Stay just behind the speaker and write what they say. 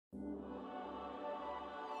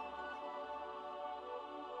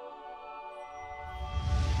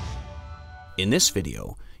In this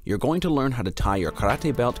video, you're going to learn how to tie your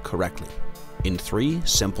karate belt correctly in 3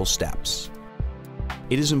 simple steps.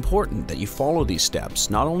 It is important that you follow these steps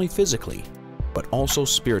not only physically, but also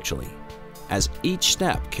spiritually, as each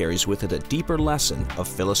step carries with it a deeper lesson of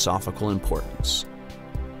philosophical importance.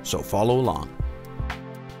 So follow along.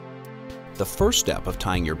 The first step of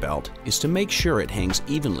tying your belt is to make sure it hangs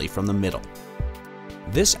evenly from the middle.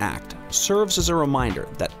 This act serves as a reminder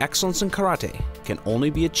that excellence in karate can only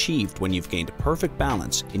be achieved when you've gained perfect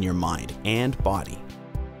balance in your mind and body.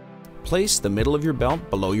 Place the middle of your belt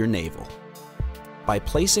below your navel. By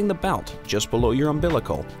placing the belt just below your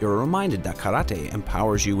umbilical, you're reminded that karate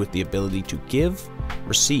empowers you with the ability to give,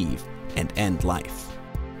 receive, and end life.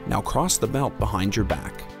 Now cross the belt behind your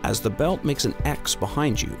back. As the belt makes an X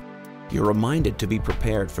behind you, you're reminded to be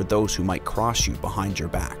prepared for those who might cross you behind your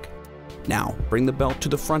back. Now, bring the belt to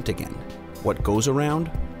the front again. What goes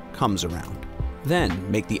around, comes around.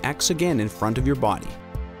 Then, make the X again in front of your body.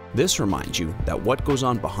 This reminds you that what goes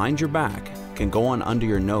on behind your back can go on under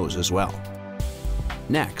your nose as well.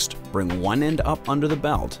 Next, bring one end up under the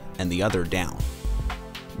belt and the other down.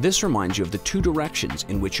 This reminds you of the 2 directions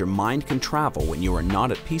in which your mind can travel when you are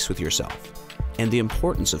not at peace with yourself, and the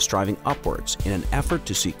importance of striving upwards in an effort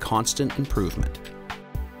to seek constant improvement.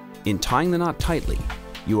 In tying the knot tightly,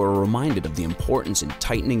 you are reminded of the importance in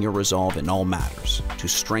tightening your resolve in all matters to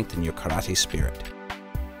strengthen your karate spirit.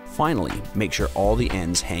 Finally, make sure all the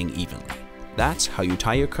ends hang evenly. That's how you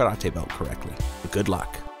tie your karate belt correctly. Good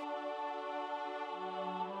luck.